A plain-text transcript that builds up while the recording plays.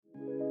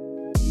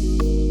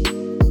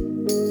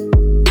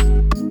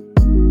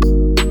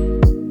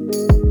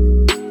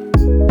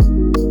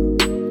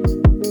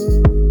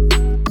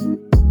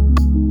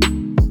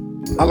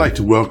like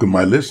to welcome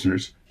my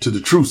listeners to the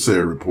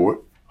Truthsayer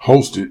Report,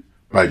 hosted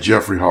by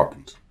Jeffrey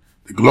Hawkins.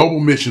 The global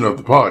mission of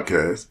the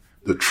podcast,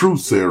 the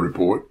Truthsayer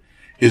Report,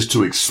 is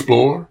to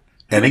explore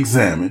and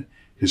examine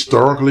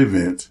historical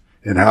events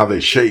and how they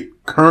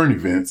shape current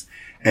events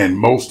and,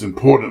 most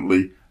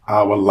importantly,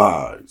 our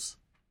lives.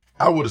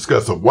 I will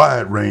discuss a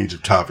wide range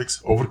of topics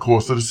over the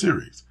course of the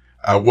series.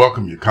 I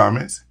welcome your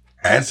comments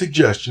and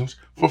suggestions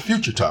for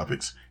future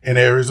topics and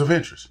areas of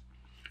interest.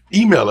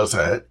 Email us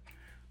at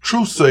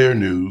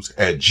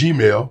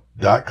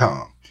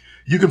truthsayernews@gmail.com.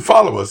 You can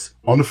follow us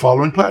on the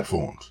following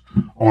platforms.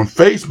 On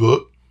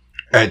Facebook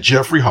at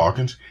Jeffrey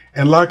Hawkins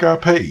and like our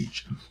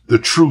page, The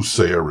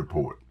Truthsayer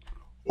Report,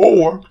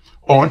 or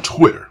on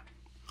Twitter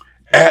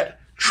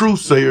at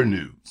Truthsayer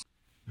News.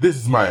 This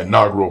is my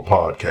inaugural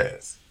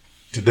podcast.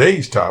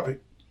 Today's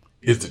topic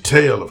is the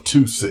tale of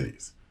two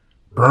cities,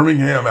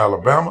 Birmingham,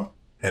 Alabama,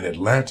 and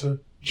Atlanta,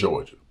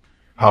 Georgia.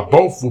 How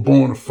both were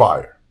born of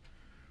fire.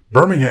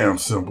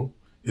 Birmingham's symbol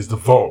is the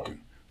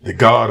Vulcan, the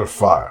god of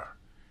fire,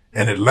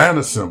 and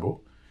Atlanta's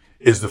symbol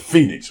is the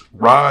phoenix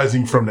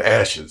rising from the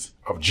ashes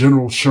of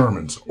General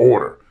Sherman's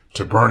order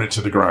to burn it to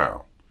the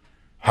ground.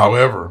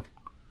 However,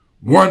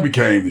 one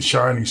became the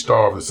shining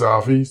star of the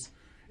Southeast,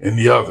 and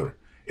the other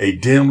a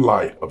dim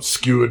light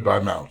obscured by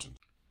mountains.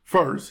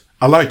 First,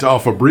 I'd like to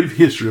offer a brief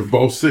history of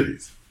both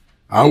cities.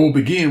 I will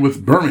begin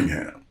with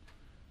Birmingham.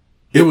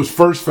 It was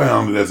first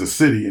founded as a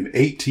city in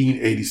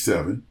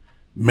 1887,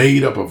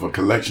 made up of a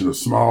collection of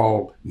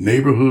small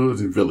neighborhoods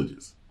and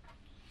villages.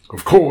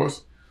 Of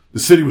course, the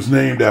city was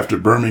named after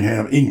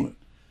Birmingham, England,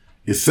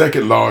 its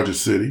second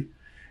largest city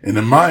and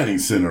the mining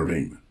center of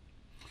England.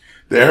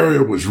 The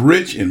area was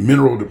rich in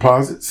mineral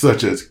deposits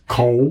such as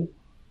coal,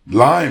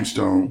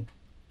 limestone,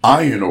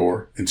 iron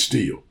ore, and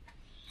steel.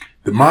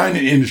 The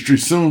mining industry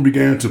soon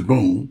began to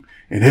boom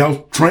and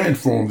helped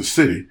transform the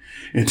city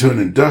into an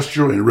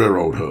industrial and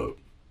railroad hub.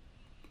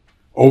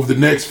 Over the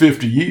next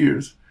 50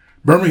 years,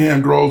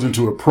 Birmingham grows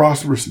into a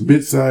prosperous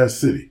mid-sized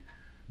city,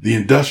 the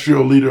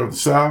industrial leader of the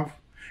South,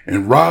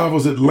 and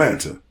rivals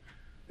Atlanta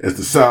as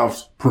the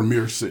South's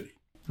premier city.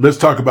 Let's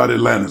talk about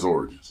Atlanta's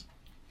origins.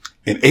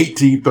 In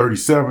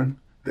 1837,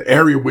 the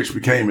area which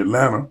became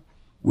Atlanta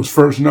was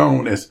first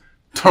known as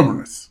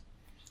Terminus,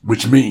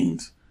 which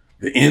means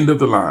the end of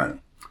the line.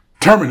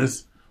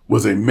 Terminus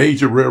was a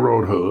major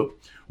railroad hub,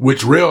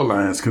 which rail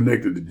lines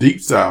connected the Deep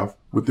South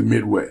with the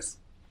Midwest.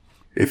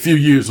 A few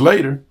years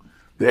later,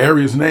 the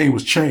area's name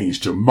was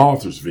changed to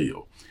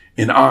Marthasville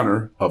in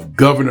honor of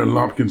Governor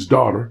Lumpkin's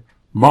daughter,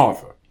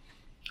 Martha.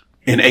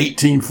 In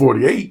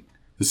 1848,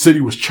 the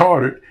city was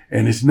chartered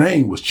and its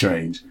name was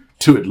changed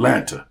to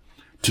Atlanta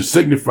to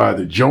signify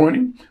the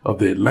joining of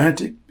the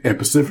Atlantic and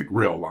Pacific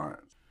rail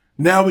lines.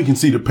 Now we can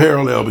see the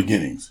parallel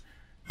beginnings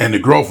and the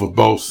growth of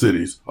both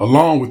cities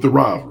along with the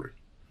rivalry.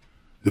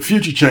 The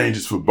future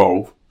changes for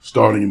both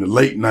starting in the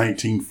late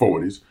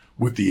 1940s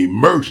with the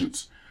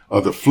emergence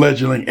of the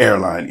fledgling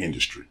airline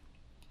industry.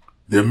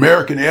 The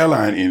American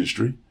airline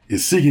industry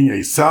is seeking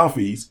a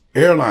Southeast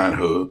airline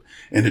hub,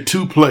 and the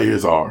two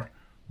players are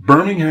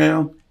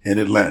Birmingham and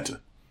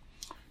Atlanta.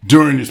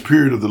 During this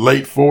period of the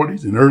late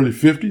 40s and early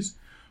 50s,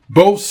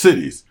 both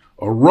cities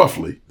are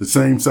roughly the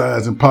same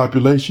size in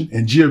population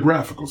and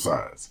geographical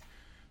size.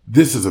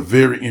 This is a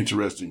very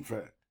interesting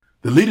fact.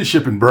 The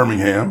leadership in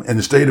Birmingham and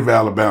the state of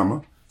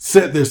Alabama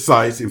set their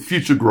sights in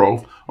future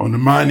growth on the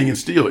mining and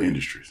steel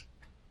industries,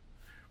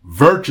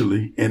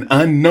 virtually and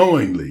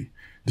unknowingly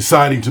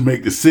deciding to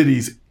make the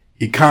city's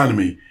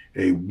economy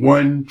a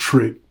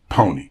one-trick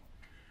pony.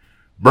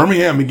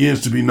 Birmingham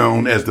begins to be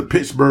known as the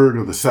Pittsburgh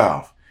of the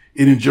South.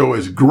 It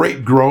enjoys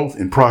great growth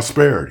and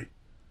prosperity.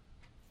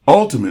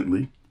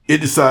 Ultimately, it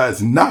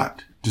decides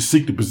not to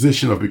seek the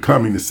position of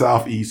becoming the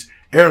Southeast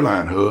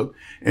Airline Hub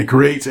and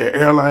creates an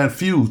airline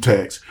fuel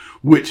tax,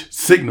 which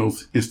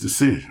signals its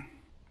decision.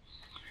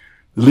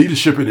 The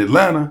leadership in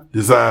Atlanta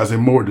desires a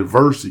more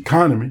diverse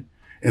economy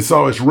and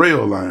saw its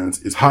rail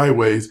lines, its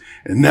highways,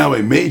 and now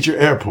a major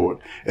airport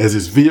as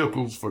its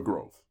vehicles for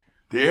growth.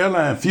 The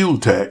airline fuel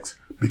tax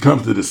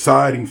becomes the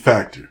deciding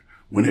factor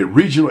when a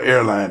regional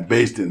airline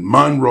based in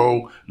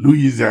Monroe,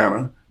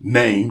 Louisiana,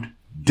 named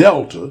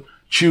Delta,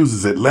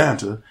 chooses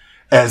Atlanta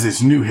as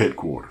its new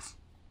headquarters.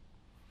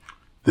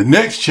 The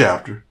next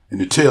chapter in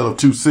the tale of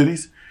two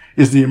cities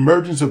is the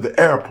emergence of the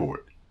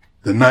airport,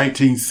 the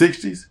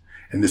 1960s,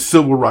 and the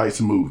civil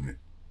rights movement.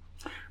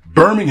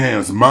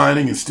 Birmingham's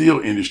mining and steel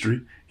industry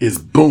is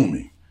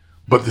booming,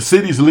 but the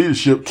city's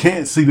leadership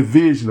can't see the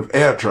vision of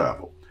air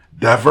travel,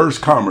 diverse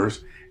commerce,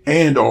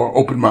 and/or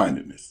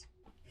open-mindedness.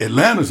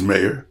 Atlanta's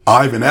mayor,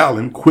 Ivan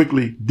Allen,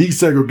 quickly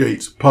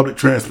desegregates public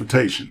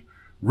transportation,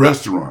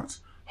 restaurants,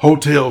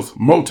 hotels,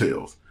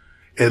 motels.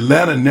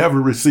 Atlanta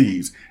never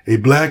receives a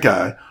black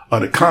eye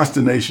or the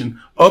consternation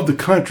of the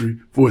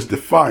country for its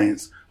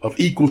defiance of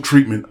equal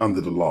treatment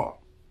under the law.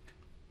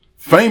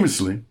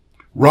 Famously,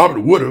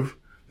 Robert Woodruff,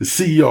 the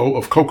CEO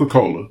of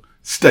Coca-Cola,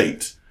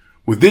 states,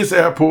 "With this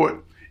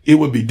airport, it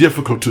would be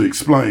difficult to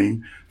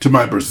explain to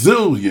my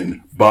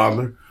Brazilian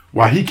bottler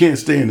why he can't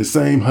stay in the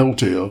same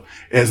hotel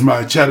as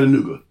my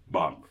Chattanooga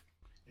bottler."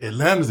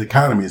 Atlanta's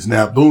economy is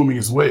now booming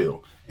as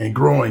well and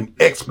growing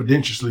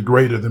exponentially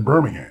greater than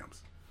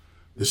Birmingham's.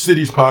 The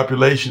city's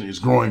population is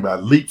growing by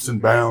leaps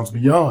and bounds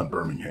beyond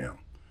Birmingham.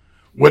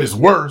 What is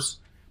worse,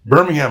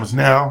 Birmingham is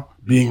now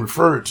being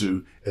referred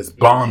to as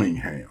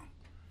Bombingham.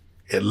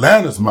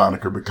 Atlanta's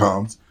moniker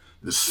becomes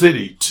the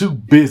city too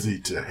busy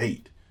to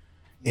hate.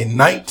 In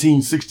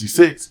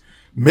 1966,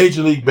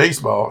 Major League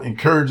Baseball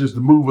encourages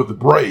the move of the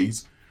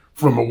Braves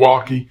from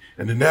Milwaukee,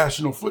 and the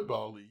National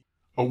Football League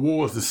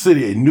awards the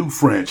city a new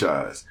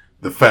franchise,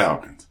 the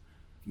Falcons.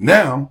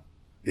 Now,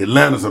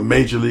 Atlanta's a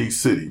major league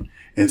city,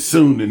 and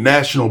soon the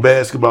National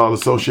Basketball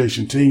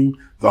Association team,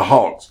 the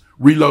Hawks,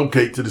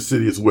 relocate to the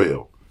city as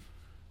well.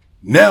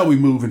 Now we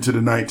move into the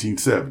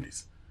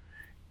 1970s.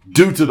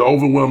 Due to the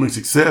overwhelming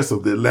success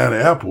of the Atlanta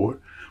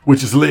airport,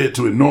 which has led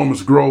to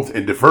enormous growth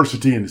and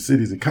diversity in the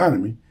city's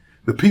economy,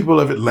 the people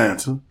of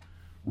Atlanta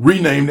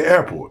renamed the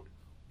airport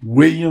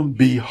William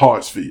B.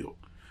 Hartsfield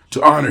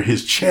to honor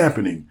his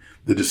championing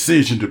the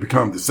decision to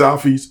become the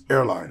Southeast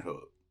Airline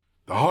Hub.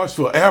 The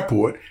Hartsfield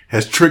Airport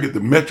has triggered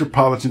the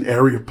metropolitan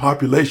area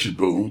population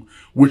boom,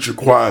 which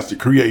requires the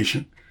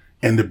creation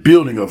and the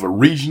building of a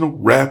regional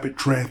rapid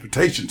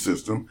transportation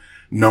system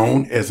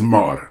known as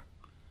MARTA.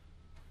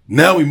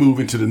 Now we move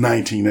into the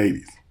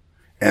 1980s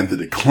and the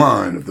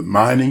decline of the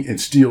mining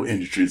and steel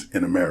industries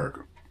in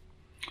America.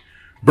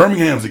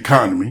 Birmingham's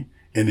economy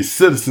and its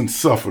citizens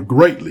suffer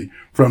greatly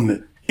from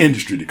the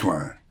industry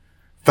decline.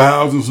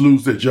 Thousands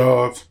lose their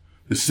jobs,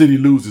 the city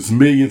loses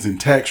millions in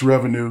tax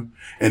revenue,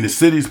 and the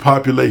city's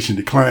population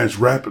declines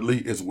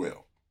rapidly as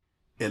well.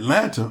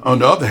 Atlanta, on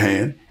the other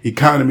hand,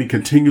 economy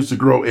continues to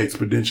grow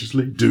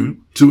exponentially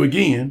due to,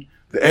 again,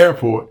 the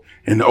airport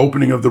and the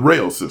opening of the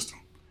rail system.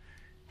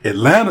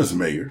 Atlanta's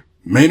mayor,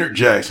 Maynard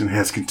Jackson,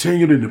 has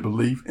continued in the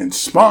belief and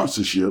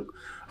sponsorship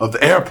of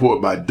the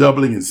airport by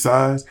doubling in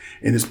size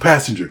and its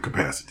passenger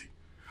capacity,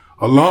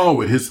 along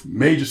with his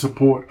major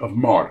support of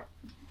MARTA.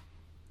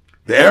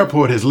 The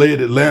airport has led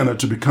Atlanta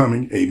to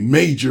becoming a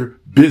major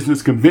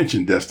business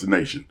convention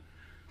destination.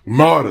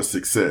 MARTA's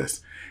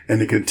success and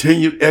the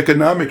continued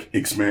economic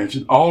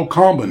expansion all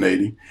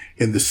culminating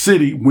in the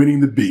city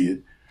winning the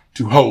bid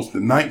to host the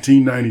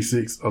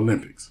 1996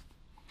 Olympics.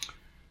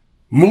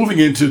 Moving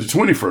into the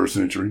 21st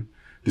century,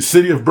 the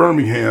city of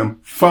Birmingham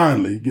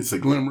finally gets a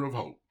glimmer of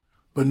hope,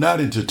 but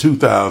not until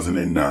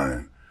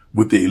 2009.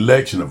 With the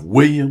election of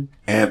William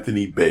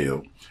Anthony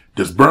Bell,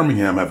 does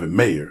Birmingham have a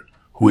mayor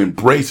who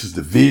embraces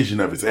the vision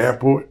of its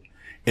airport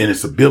and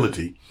its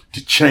ability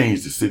to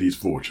change the city's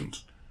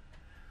fortunes.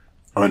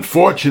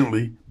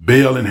 Unfortunately,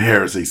 Bell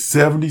inherits a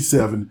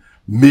 $77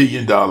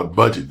 million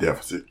budget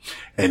deficit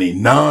and a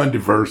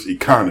non-diverse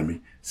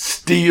economy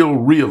still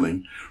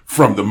reeling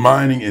from the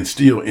mining and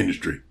steel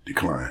industry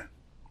decline.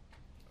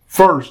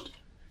 First,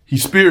 he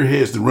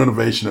spearheads the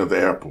renovation of the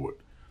airport,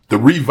 the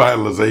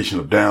revitalization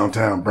of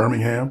downtown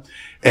Birmingham,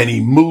 and he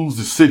moves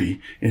the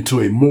city into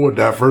a more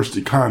diverse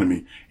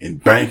economy in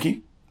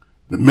banking,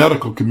 the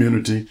medical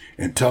community,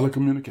 and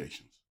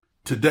telecommunications.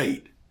 To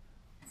date,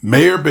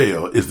 Mayor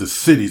Bell is the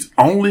city's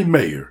only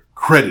mayor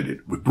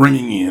credited with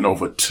bringing in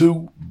over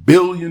 $2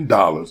 billion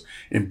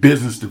in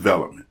business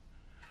development.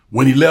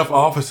 When he left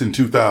office in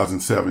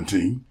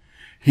 2017,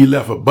 he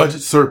left a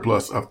budget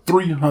surplus of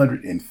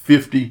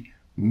 $350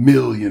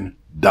 million.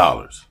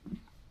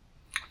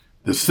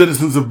 The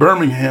citizens of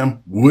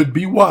Birmingham would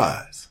be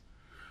wise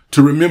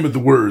to remember the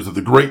words of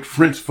the great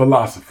French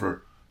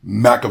philosopher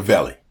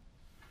Machiavelli.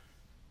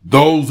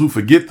 Those who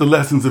forget the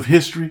lessons of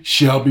history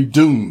shall be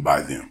doomed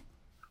by them.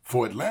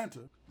 For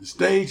Atlanta, the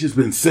stage has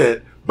been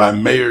set by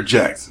Mayor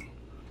Jackson,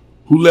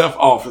 who left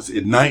office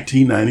in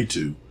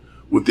 1992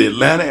 with the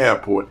Atlanta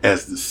airport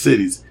as the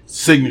city's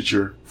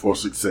signature for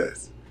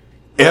success.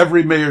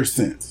 Every mayor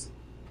since,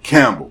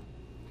 Campbell,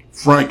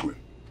 Franklin,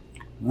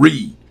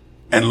 Reed,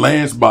 and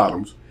Lance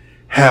Bottoms,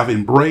 have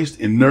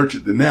embraced and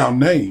nurtured the now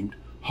named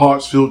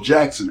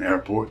Hartsfield-Jackson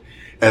Airport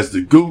as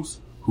the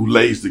goose who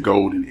lays the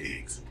golden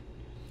eggs.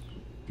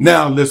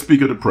 Now let's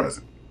speak of the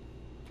present.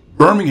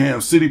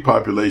 Birmingham's city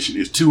population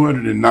is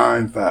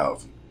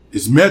 209,000.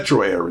 Its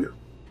metro area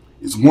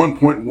is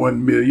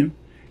 1.1 million,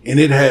 and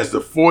it has the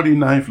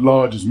 49th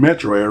largest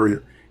metro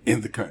area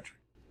in the country.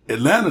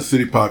 Atlanta's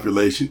city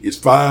population is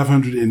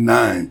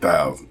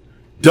 509,000,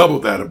 double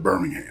that of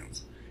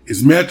Birmingham's.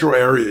 Its metro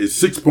area is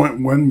 6.1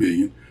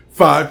 million,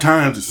 5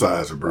 times the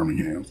size of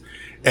Birmingham's,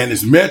 and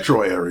its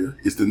metro area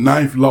is the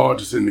 9th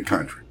largest in the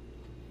country.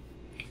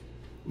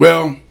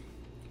 Well,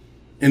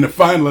 in the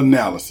final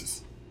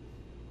analysis,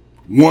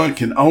 one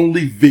can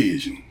only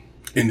vision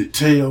in the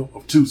tale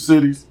of two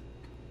cities.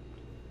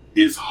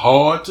 It's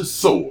hard to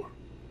soar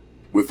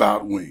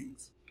without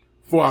wings.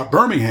 For our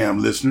Birmingham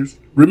listeners,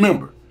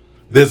 remember,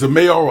 there's a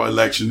mayoral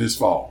election this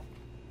fall.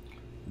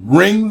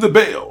 Ring the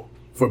bell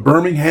for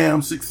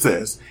Birmingham's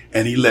success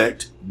and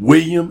elect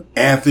William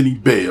Anthony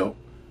Bell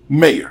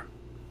mayor.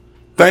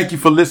 Thank you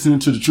for listening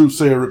to the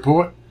Truthsayer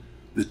Report,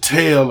 the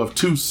tale of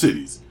two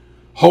cities,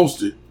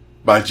 hosted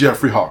by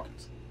Jeffrey Hawkins.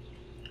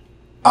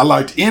 I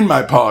like to end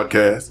my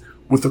podcast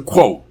with a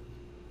quote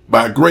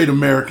by a great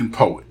American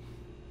poet.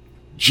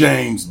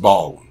 James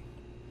Baldwin.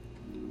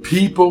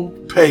 People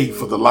pay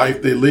for the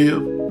life they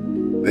live.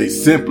 They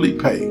simply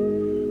pay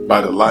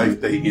by the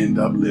life they end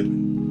up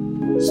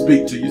living.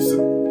 Speak to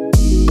yourself.